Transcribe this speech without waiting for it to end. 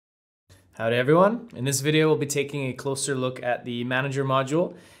Howdy everyone. In this video, we'll be taking a closer look at the Manager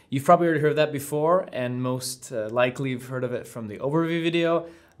module. You've probably already heard of that before, and most likely you've heard of it from the overview video,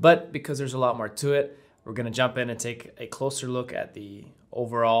 but because there's a lot more to it, we're gonna jump in and take a closer look at the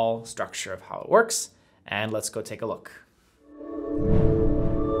overall structure of how it works, and let's go take a look.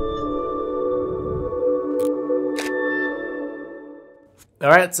 All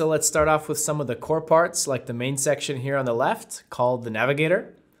right, so let's start off with some of the core parts, like the main section here on the left, called the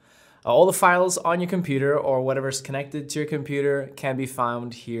Navigator. All the files on your computer or whatever's connected to your computer can be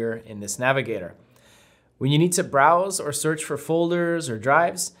found here in this Navigator. When you need to browse or search for folders or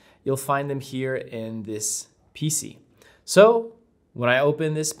drives, you'll find them here in this PC. So when I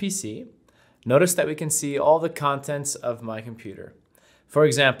open this PC, notice that we can see all the contents of my computer. For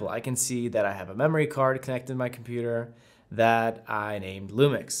example, I can see that I have a memory card connected to my computer that I named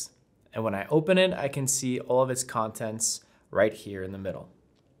Lumix. And when I open it, I can see all of its contents right here in the middle.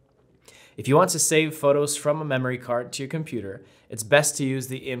 If you want to save photos from a memory card to your computer, it's best to use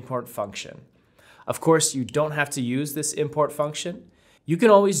the import function. Of course, you don't have to use this import function. You can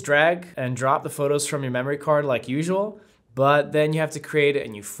always drag and drop the photos from your memory card like usual, but then you have to create a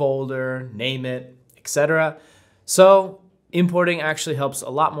new folder, name it, etc. So importing actually helps a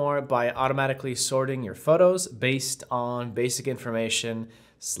lot more by automatically sorting your photos based on basic information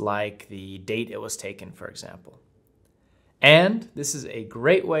like the date it was taken, for example. And this is a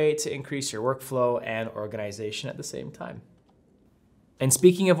great way to increase your workflow and organization at the same time. And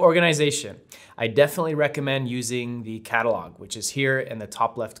speaking of organization, I definitely recommend using the catalog, which is here in the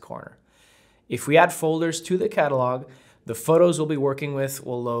top left corner. If we add folders to the catalog, the photos we'll be working with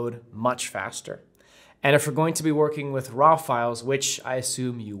will load much faster. And if we're going to be working with RAW files, which I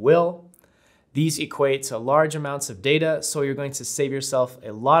assume you will, these equate to large amounts of data, so you're going to save yourself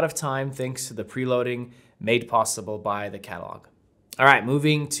a lot of time thanks to the preloading made possible by the catalog. All right,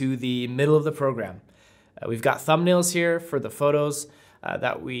 moving to the middle of the program. We've got thumbnails here for the photos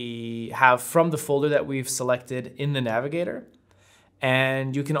that we have from the folder that we've selected in the Navigator.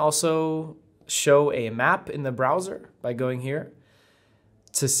 And you can also show a map in the browser by going here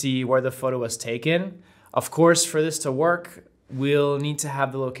to see where the photo was taken. Of course, for this to work, we'll need to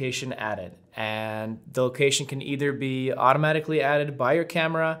have the location added. And the location can either be automatically added by your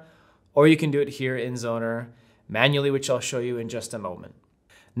camera, or you can do it here in Zoner manually, which I'll show you in just a moment.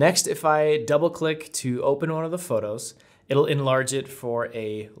 Next, if I double click to open one of the photos, it'll enlarge it for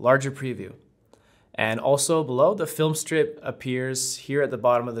a larger preview. And also below, the film strip appears here at the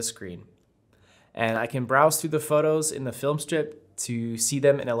bottom of the screen. And I can browse through the photos in the film strip to see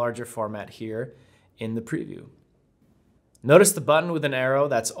them in a larger format here in the preview. Notice the button with an arrow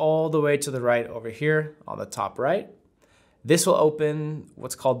that's all the way to the right over here on the top right. This will open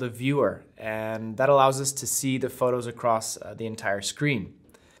what's called the viewer, and that allows us to see the photos across the entire screen.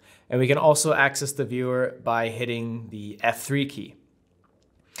 And we can also access the viewer by hitting the F3 key.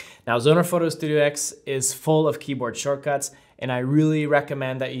 Now, Zoner Photo Studio X is full of keyboard shortcuts, and I really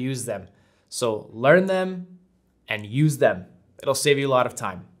recommend that you use them. So learn them and use them. It'll save you a lot of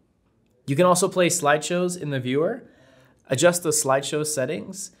time. You can also play slideshows in the viewer, adjust the slideshow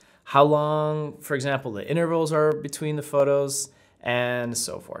settings, how long, for example, the intervals are between the photos, and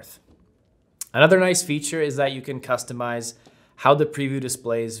so forth. Another nice feature is that you can customize how the preview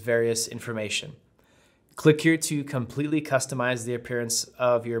displays various information. Click here to completely customize the appearance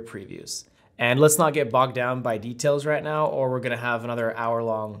of your previews. And let's not get bogged down by details right now, or we're gonna have another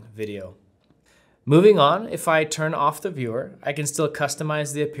hour-long video. Moving on, if I turn off the viewer, I can still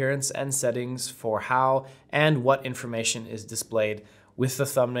customize the appearance and settings for how and what information is displayed with the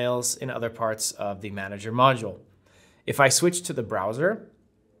thumbnails in other parts of the Manager module. If I switch to the browser,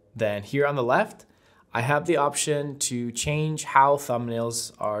 then here on the left, I have the option to change how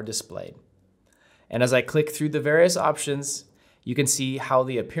thumbnails are displayed. And as I click through the various options, you can see how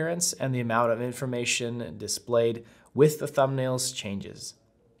the appearance and the amount of information displayed with the thumbnails changes.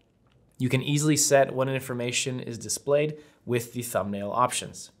 You can easily set when information is displayed with the thumbnail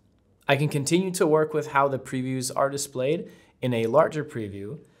options. I can continue to work with how the previews are displayed in a larger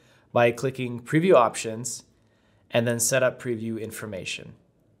preview by clicking Preview Options and then Set Up Preview Information.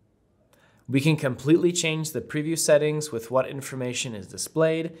 We can completely change the preview settings with what information is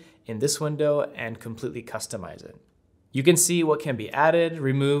displayed in this window and completely customize it. You can see what can be added,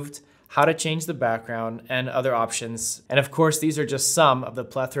 removed, how to change the background, and other options. And of course, these are just some of the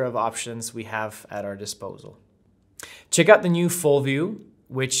plethora of options we have at our disposal. Check out the new Full View,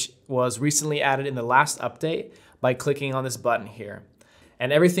 which was recently added in the last update, by clicking on this button here.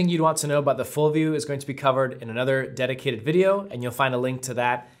 And everything you'd want to know about the Full View is going to be covered in another dedicated video, and you'll find a link to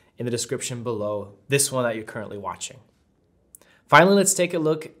that in the description below this one that you're currently watching. Finally, let's take a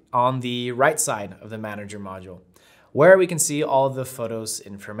look on the right side of the Manager module, where we can see all of the photos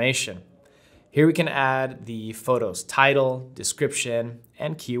information. Here we can add the photos title, description,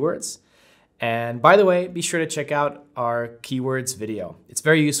 and keywords. And by the way, be sure to check out our keywords video. It's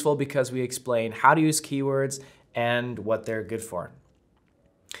very useful because we explain how to use keywords and what they're good for.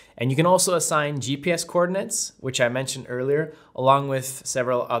 And you can also assign GPS coordinates, which I mentioned earlier, along with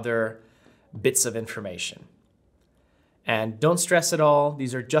several other bits of information. And don't stress at all.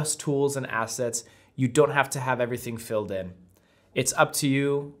 These are just tools and assets. You don't have to have everything filled in. It's up to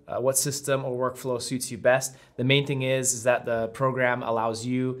you what system or workflow suits you best. The main thing is that the program allows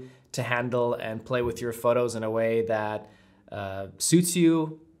you to handle and play with your photos in a way that suits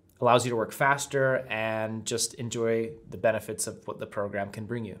you, allows you to work faster, and just enjoy the benefits of what the program can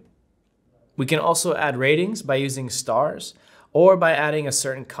bring you. We can also add ratings by using stars or by adding a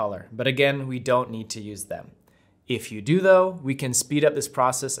certain color, but again, we don't need to use them. If you do though, we can speed up this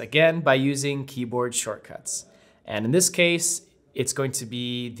process again by using keyboard shortcuts. And in this case, it's going to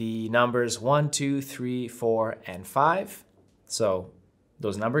be the numbers 1, 2, 3, 4, and 5. So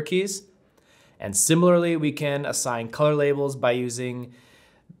those number keys. And similarly, we can assign color labels by using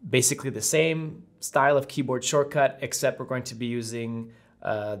basically the same style of keyboard shortcut, except we're going to be using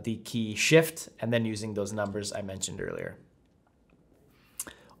the key Shift and then using those numbers I mentioned earlier.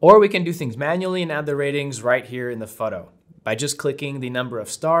 Or we can do things manually and add the ratings right here in the photo by just clicking the number of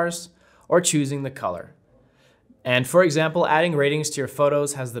stars or choosing the color. And for example, adding ratings to your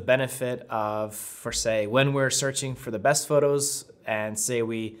photos has the benefit of, for say, when we're searching for the best photos and say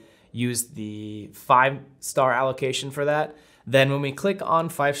we use the 5-star allocation for that, then when we click on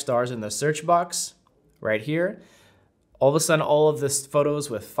 5 stars in the search box right here, all of a sudden all of the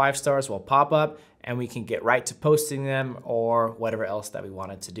photos with 5 stars will pop up and we can get right to posting them or whatever else that we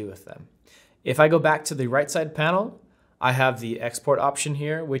wanted to do with them. If I go back to the right side panel, I have the export option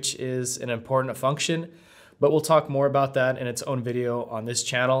here, which is an important function, but we'll talk more about that in its own video on this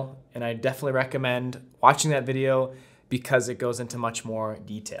channel. And I definitely recommend watching that video because it goes into much more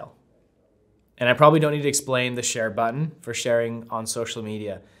detail. And I probably don't need to explain the share button for sharing on social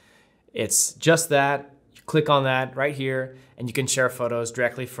media. It's just that. You click on that right here and you can share photos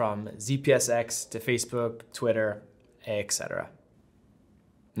directly from ZPSX to Facebook, Twitter, etc.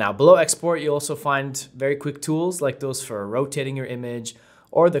 Now below export, you'll also find very quick tools like those for rotating your image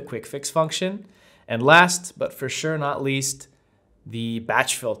or the quick fix function. And last, but for sure not least, the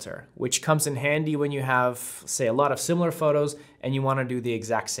batch filter, which comes in handy when you have, say, a lot of similar photos and you want to do the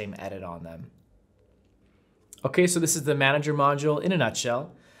exact same edit on them. Okay, so this is the Manager module in a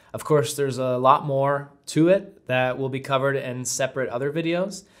nutshell. Of course, there's a lot more to it that will be covered in separate other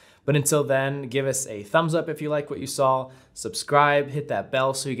videos. But until then, give us a thumbs up if you like what you saw, subscribe, hit that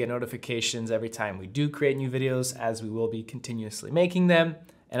bell so you get notifications every time we do create new videos, as we will be continuously making them.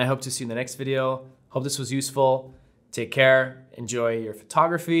 And I hope to see you in the next video. Hope this was useful. Take care, enjoy your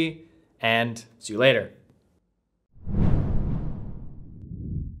photography, and see you later.